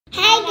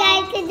Hey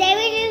guys, today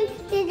we're doing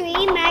the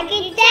Dream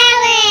Market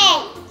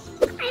Challenge!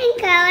 I'm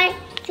color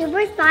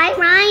Super Spy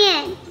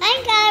Ryan.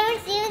 I'm color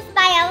Super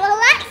Spy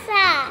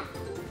Lexa.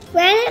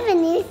 We're in a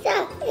new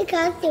show. It's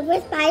called Super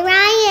Spy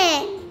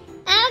Ryan.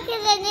 I'm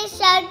gonna in this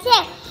show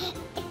too.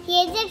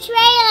 Here's the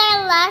trailer.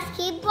 Let's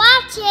keep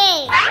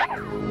watching.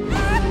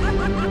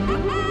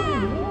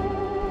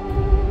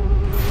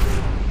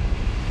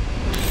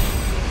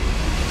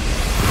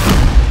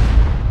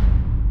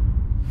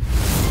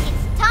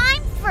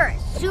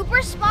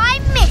 Super Spy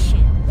Mission.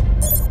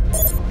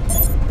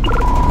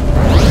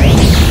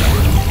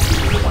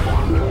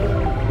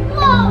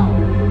 Whoa!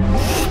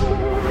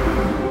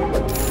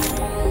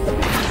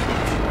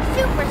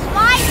 Super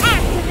Spy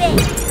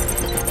activate.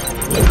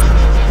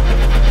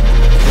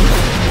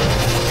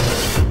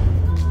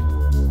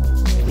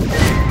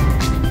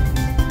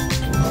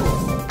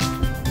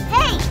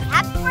 Hey,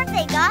 happy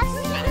birthday, Gus.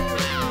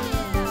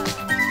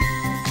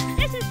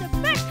 This is the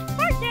best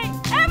birthday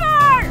ever!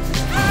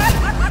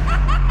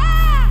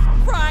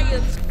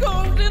 Ryan's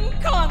golden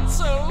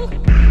console.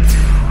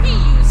 He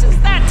uses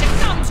that to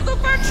come to the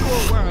virtual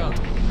world.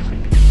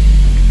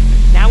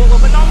 Now it will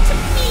belong to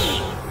me,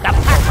 the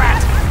pack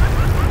rat.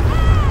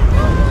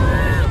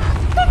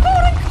 The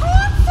golden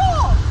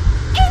console!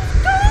 It's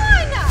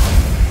gone!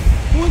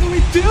 What do we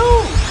do?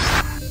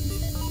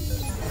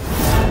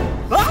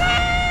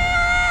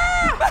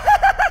 Ah!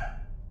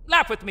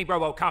 Laugh with me,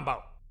 Robo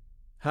Combo.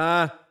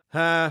 Ha,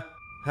 ha,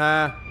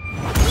 ha.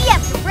 We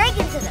have to break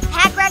into the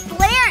pack rat's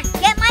lair and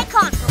get my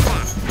console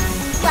back.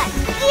 Let's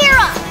gear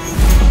up!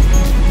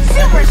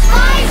 Super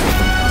Spies,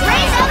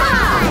 raise them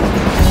on!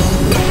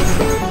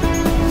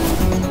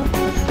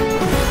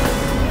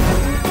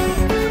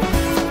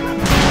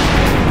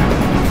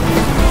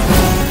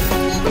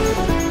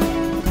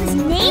 His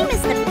name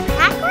is the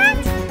pack rat?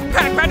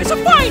 Pack rat is a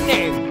fine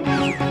name.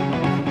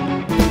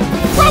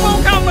 Robo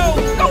Combo,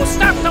 go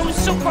stop those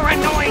super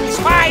annoying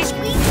spies.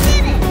 We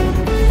did it!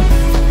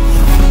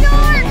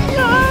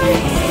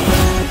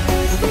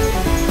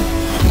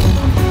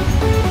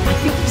 I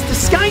think these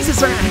disguises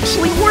are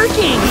actually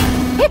working.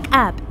 Pick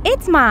up,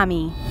 it's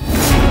Mommy.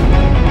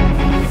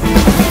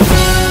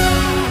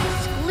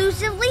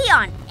 Exclusively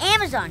on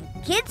Amazon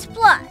Kids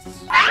Plus.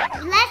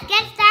 Let's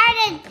get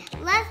started.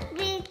 Let's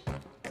be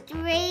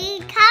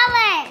 3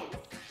 colors.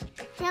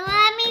 So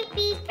let me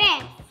be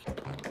first.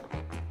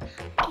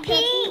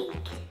 Pink.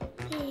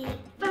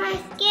 For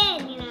skin,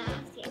 you know.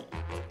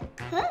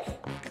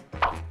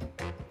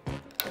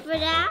 For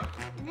that,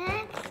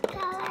 next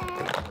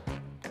color,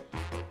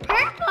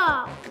 purple.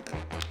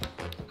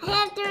 I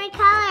have 3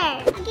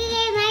 colors.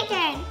 Okay, my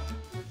turn.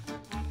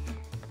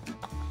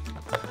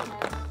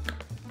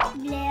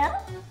 Blue,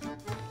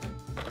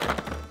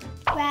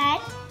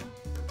 red,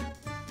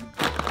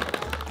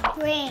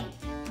 green.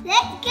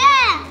 Let's go.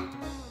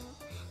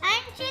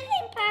 I'm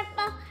choosing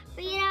purple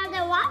for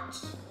the watch,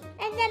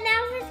 and then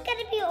now it's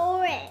gonna be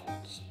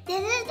orange.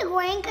 This is the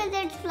green because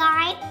it's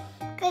slime.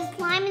 Because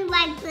slime is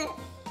like this.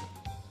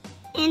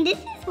 And this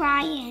is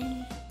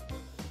Ryan.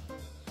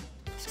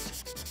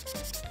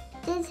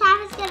 This half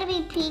is gonna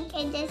be pink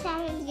and this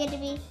half is gonna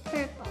be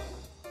purple.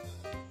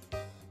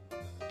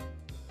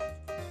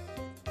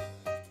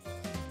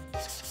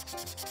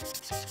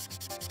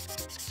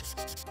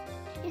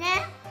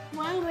 Now,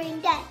 one green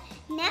done.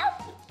 Now,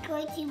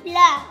 going to blow. I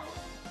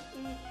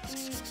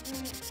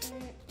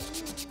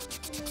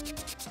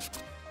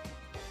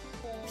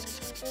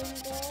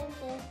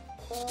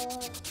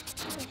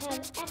have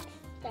extra.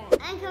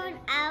 I'm going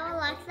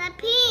Lexa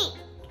pink.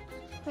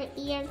 For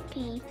ears,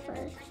 pink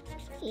first.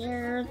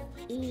 Ears,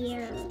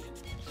 here.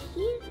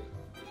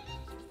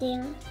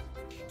 There,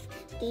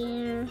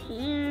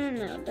 here,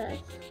 now this.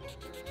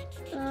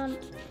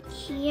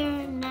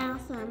 Here, now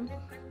some.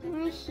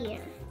 Right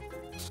here.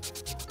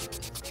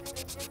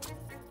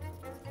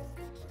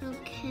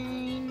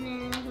 Okay,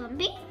 now some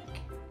pink.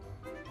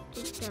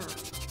 Just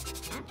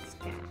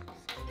extra.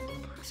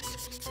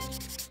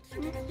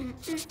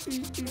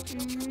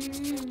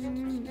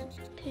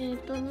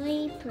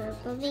 Purpley,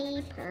 purpley,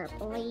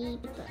 purpley,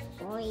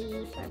 purpley,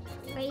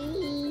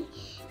 purpley.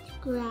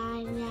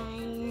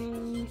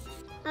 Grind.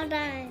 All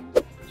done.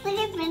 Look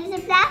at finish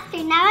the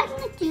blaster. Now I'm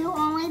gonna do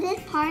only this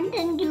part and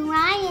then do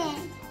Ryan.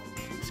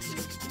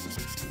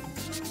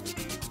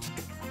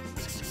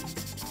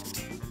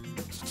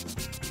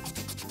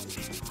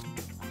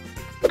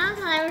 I'll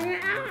color her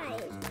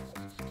eyes.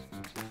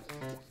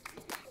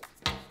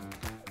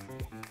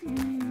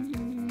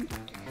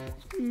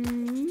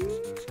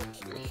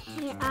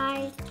 Her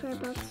eyes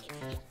purple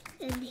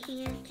and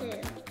here too.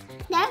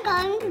 Now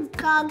I'm going to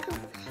goggle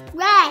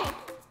red.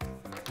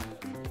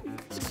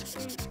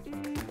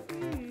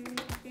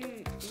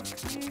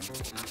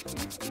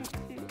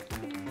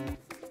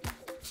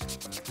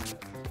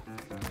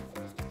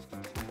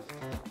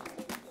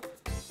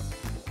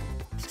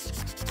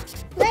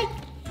 Look,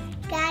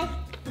 guys,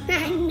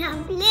 I'm not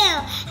blue.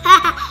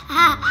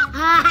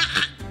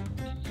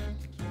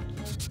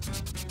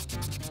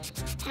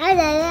 How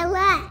does it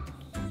look?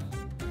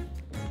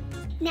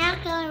 Now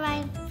color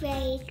my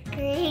face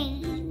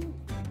green.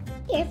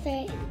 Here's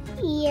her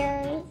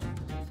ears.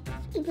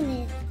 Even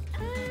his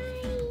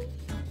eyes.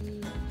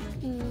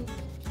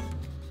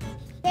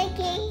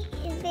 Vicky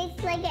is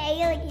basically like an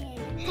alien.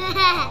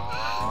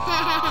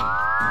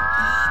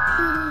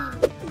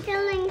 The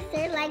links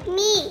are like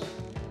me.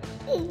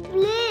 It's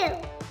blue.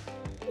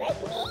 Like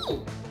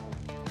me.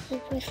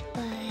 Super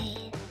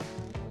spy.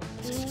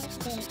 Where's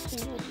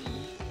this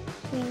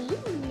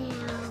right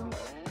now?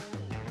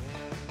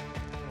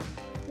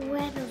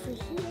 Right over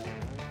here.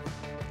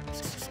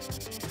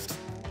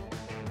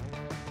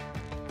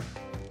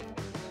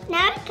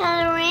 Now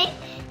coloring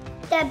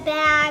the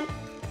bag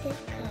this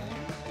color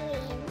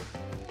green.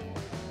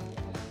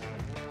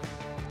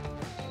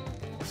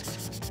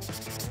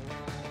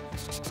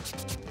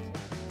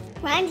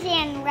 One's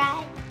in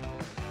red.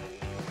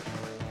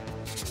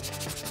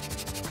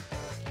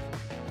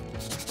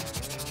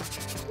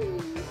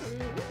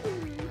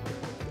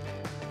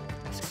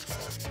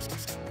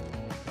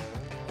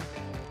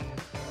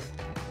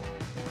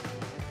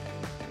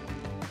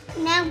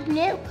 Now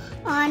blue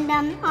on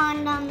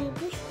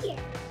this here.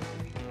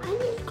 On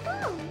his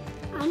clothes.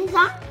 On his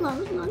arm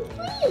clothes, on his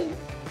sleeves.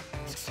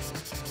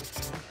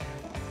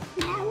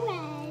 Now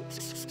red.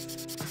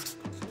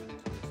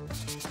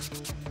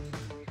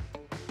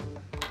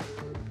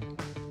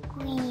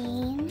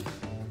 Green.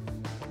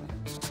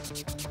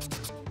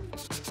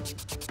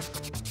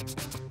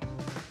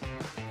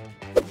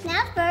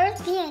 Now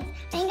first pink.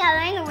 I'm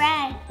coloring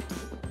red.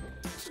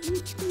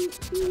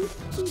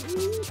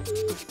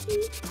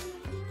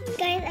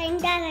 Guys, I'm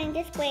done. I'm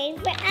just waiting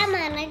for Emma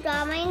and I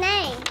draw my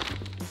name.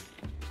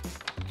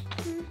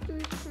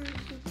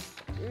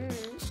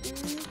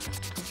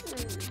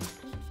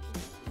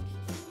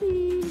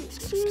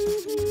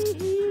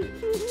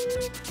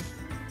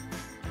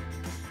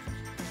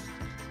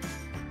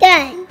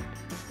 Done.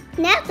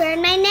 Now for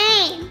my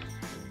name.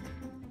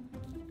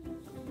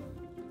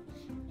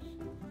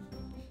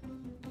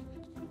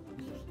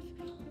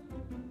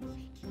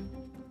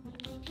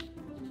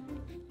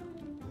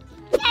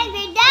 Guys,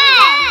 we're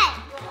done.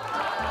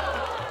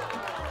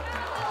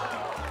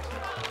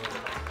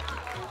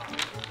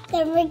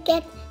 Don't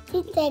forget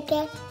to take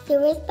a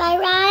Super Spy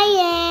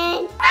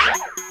Ryan.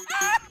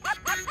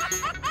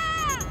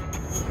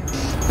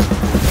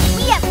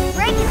 We have to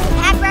break into the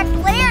pack rat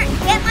lair and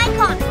get my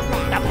console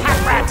back. The pack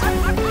rat!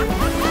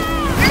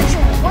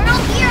 Virtual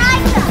World, here I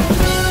come.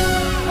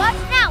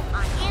 Watch now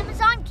on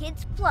Amazon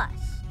Kids Plus.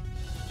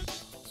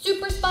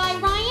 Super Spy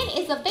Ryan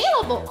is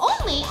available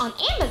only on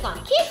Amazon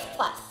Kids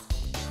Plus.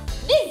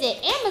 Visit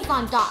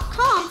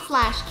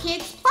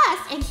Amazon.com/KidsPlus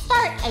and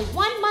start a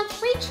 1-month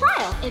free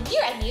trial if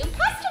you're a new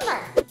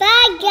customer.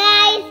 Bye,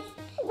 guys.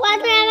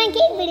 Watch my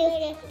Kate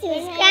videos.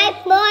 Subscribe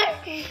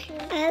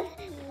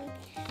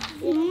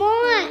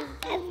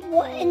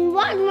and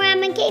watch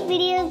my Kate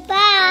videos.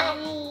 Bye.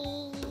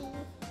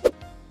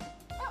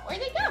 Oh,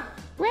 where'd they go?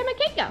 Where'd my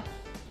cake go?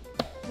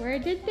 Where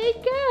did they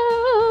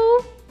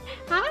go?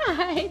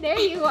 Hi, there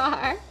you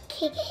are.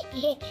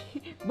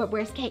 But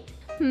where's Kate?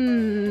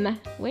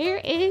 Where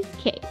is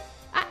Kate?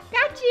 I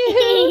got you.